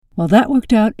Well, that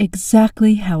worked out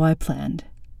exactly how I planned,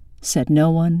 said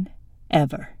no one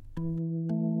ever.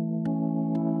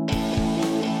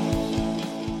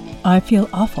 I Feel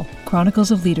Awful, Chronicles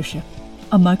of Leadership,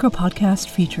 a micro-podcast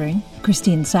featuring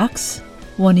Christine Sachs,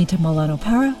 Juanita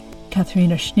Molano-Para,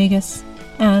 Katharina Schneeges,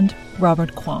 and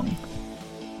Robert Kwong.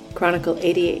 Chronicle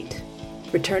 88,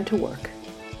 Return to Work.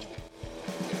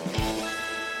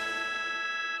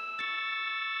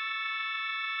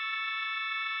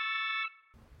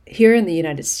 Here in the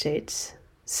United States,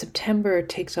 September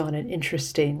takes on an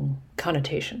interesting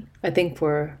connotation. I think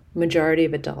for a majority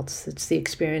of adults, it's the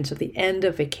experience of the end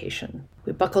of vacation.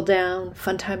 We buckle down,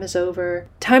 fun time is over,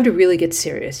 time to really get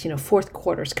serious. Fourth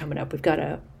quarter's coming up. We've got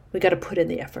to put in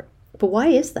the effort. But why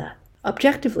is that?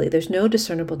 Objectively, there's no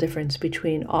discernible difference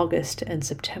between August and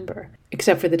September,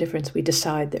 except for the difference we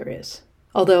decide there is.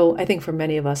 Although I think for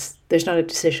many of us, there's not a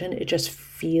decision, it just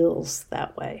feels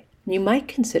that way. And you might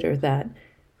consider that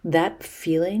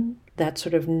feeling, that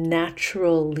sort of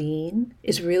natural lean,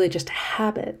 is really just a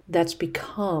habit that's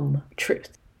become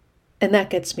truth. And that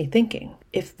gets me thinking,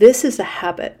 if this is a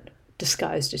habit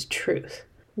disguised as truth,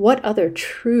 what other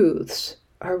truths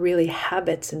are really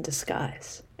habits in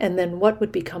disguise? And then what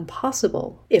would become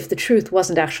possible if the truth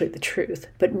wasn't actually the truth,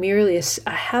 but merely a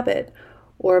habit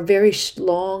or a very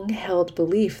long-held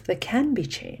belief that can be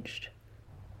changed?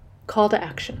 Call to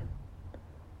action.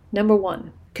 Number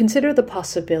 1, consider the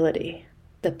possibility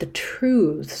that the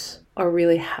truths are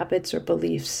really habits or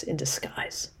beliefs in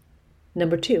disguise.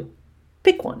 Number 2,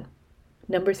 pick one.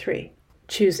 Number 3,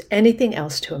 choose anything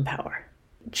else to empower.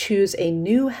 Choose a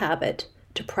new habit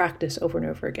to practice over and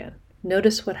over again.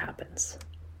 Notice what happens.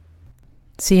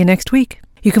 See you next week.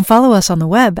 You can follow us on the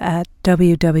web at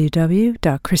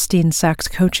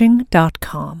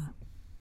www.christinesachscoaching.com.